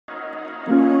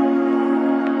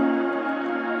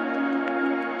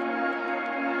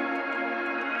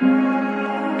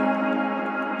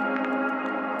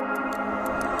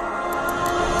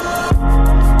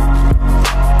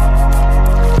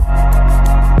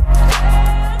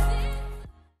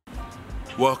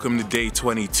Welcome to day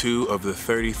 22 of the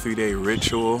 33-day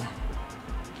ritual.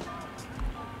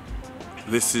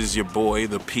 This is your boy,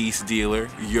 the peace dealer,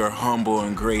 your humble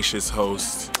and gracious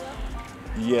host.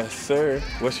 Yes, sir.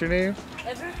 What's your name?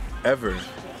 Ever. Ever.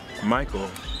 Michael.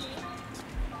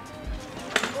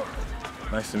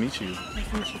 Nice to meet you. Nice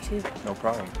to meet you too. No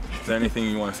problem. Is there anything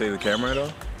you want to say to the camera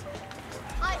though?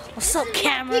 What's up,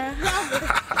 camera?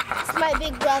 It's my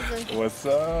big brother. What's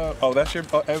up? Oh, that's your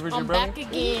Ever's your brother? I'm back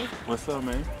again. What's up,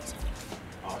 man?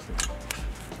 Awesome.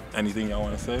 Anything y'all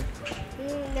want to say?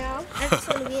 No, I just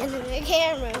want to be in the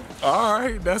camera. All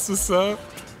right, that's what's up.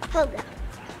 Hold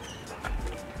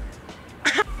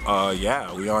on.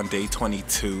 Yeah, we on day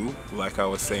 22. Like I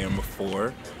was saying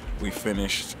before, we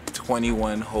finished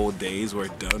 21 whole days. We're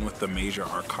done with the major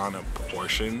arcana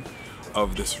portion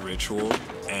of this ritual,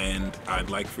 and I'd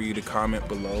like for you to comment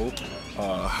below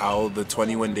how the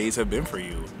 21 days have been for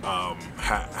you.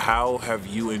 How have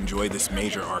you enjoyed this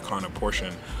major arcana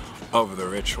portion of the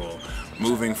ritual?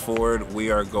 Moving forward,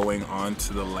 we are going on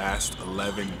to the last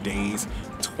 11 days,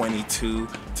 22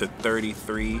 to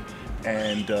 33,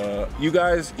 and you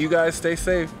guys stay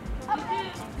safe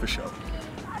for sure.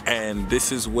 And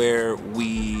this is where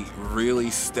we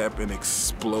really step and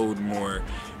explode more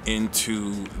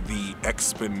into the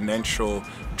exponential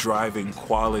driving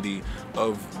quality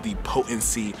of the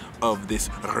potency of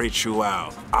this ritual.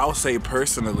 I'll say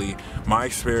personally, my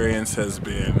experience has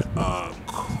been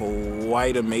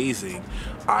quite amazing.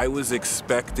 I was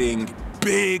expecting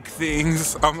big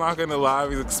things. I'm not gonna lie, I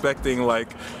was expecting like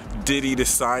Diddy to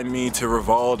sign me to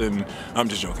Revolt, and I'm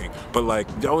just joking, but like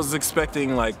I was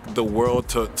expecting like the world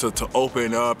to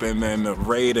open up and then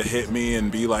Ray to hit me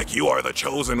and be like, you are the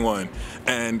chosen one,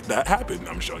 and that happened.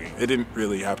 I'm just joking, it didn't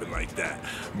really happen like that.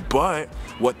 But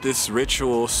what this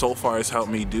ritual so far has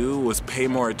helped me do was pay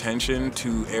more attention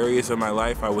to areas of my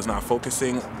life I was not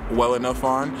focusing well enough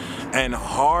on, and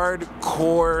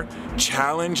hardcore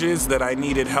challenges that I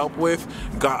needed help with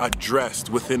got addressed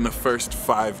within the first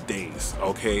 5 days,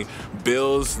 okay?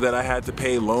 Bills that I had to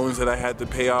pay, loans that I had to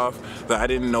pay off, that I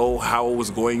didn't know how I was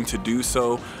going to do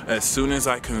so. As soon as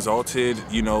I consulted,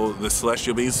 you know, the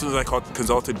celestial beings, as soon as I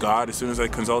consulted God, as soon as I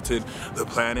consulted the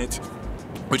planet,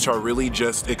 which are really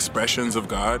just expressions of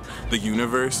God, the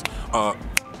universe,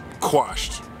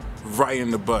 quashed right in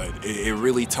the bud. It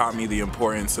really taught me the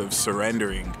importance of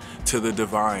surrendering to the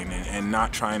divine and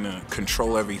not trying to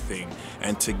control everything,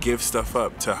 and to give stuff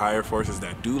up to higher forces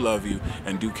that do love you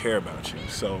and do care about you.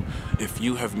 So if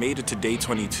you have made it to day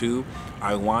 22,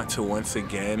 I want to once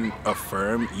again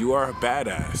affirm you are a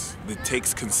badass. It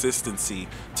takes consistency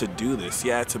to do this.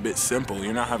 Yeah, it's a bit simple.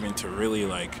 You're not having to really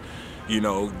like, you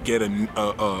know, get a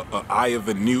eye of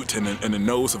a newt and a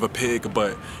nose of a pig,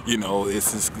 but you know,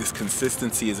 this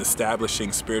consistency is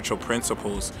establishing spiritual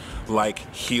principles like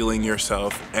healing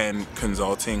yourself and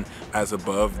consulting as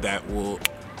above that will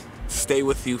stay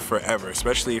with you forever,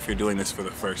 especially if you're doing this for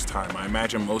the first time. I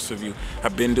imagine most of you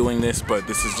have been doing this, but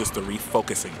this is just a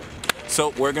refocusing.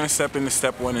 So we're gonna step into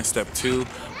step 1 and step 2,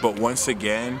 but once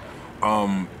again,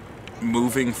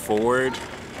 moving forward,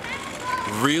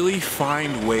 really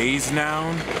find ways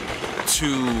now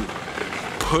to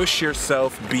push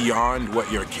yourself beyond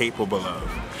what you're capable of,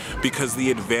 because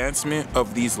the advancement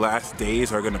of these last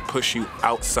days are going to push you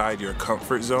outside your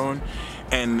comfort zone,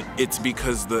 and it's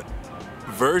because the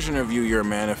version of you you're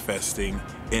manifesting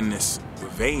in this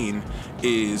vein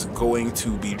is going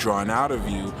to be drawn out of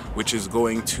you, which is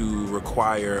going to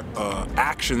require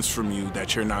actions from you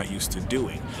that you're not used to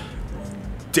doing.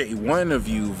 Day 1 of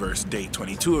you versus day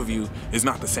 22 of you is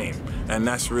not the same, and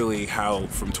that's really how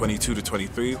from 22 to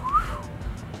 23,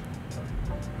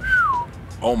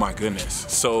 oh my goodness.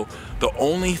 So the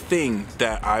only thing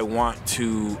that I want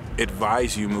to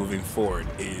advise you moving forward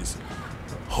is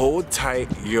hold tight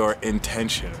your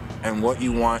intention and what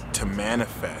you want to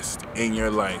manifest in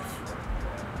your life.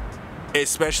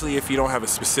 Especially if you don't have a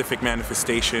specific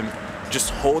manifestation, just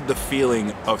hold the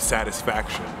feeling of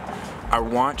satisfaction. I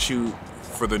want you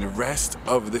for the rest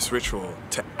of this ritual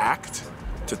to act,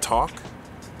 to talk,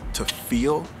 to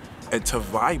feel, and to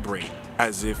vibrate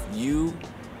as if you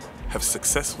have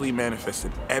successfully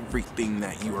manifested everything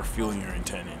that you are feeling your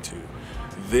intent into.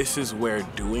 This is where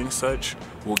doing such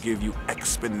will give you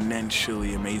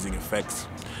exponentially amazing effects.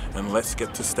 And let's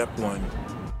get to step 1.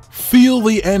 Feel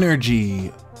the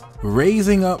energy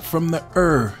raising up from the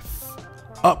earth,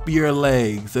 up your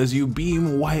legs as you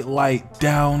beam white light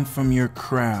down from your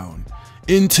crown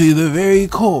into the very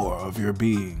core of your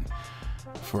being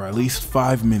for at least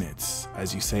 5 minutes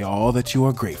as you say all that you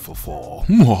are grateful for.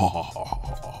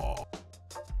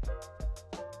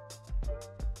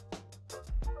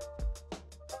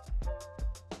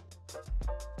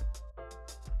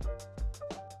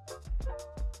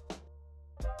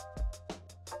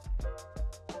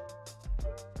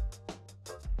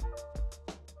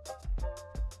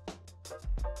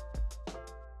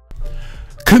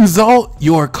 Consult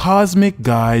your cosmic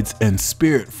guides and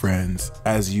spirit friends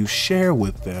as you share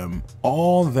with them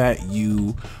all that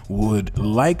you would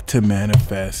like to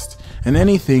manifest and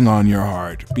anything on your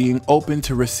heart, being open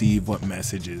to receive what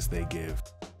messages they give.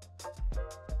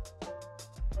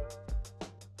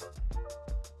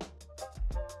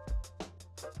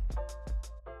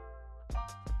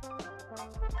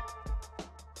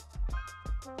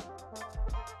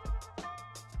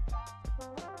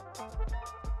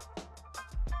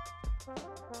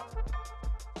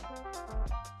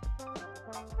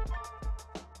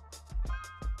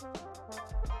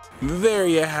 There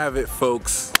you have it,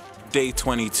 folks. Day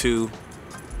 22.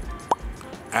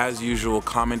 As usual,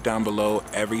 comment down below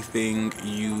everything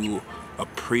you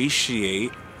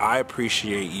appreciate. I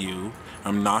appreciate you.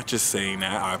 I'm not just saying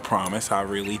that, I promise, I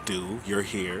really do. You're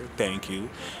here, thank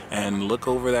you. And look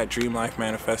over that Dream Life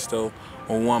Manifesto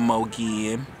one more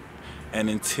again. And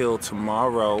until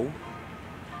tomorrow,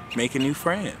 make a new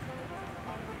friend.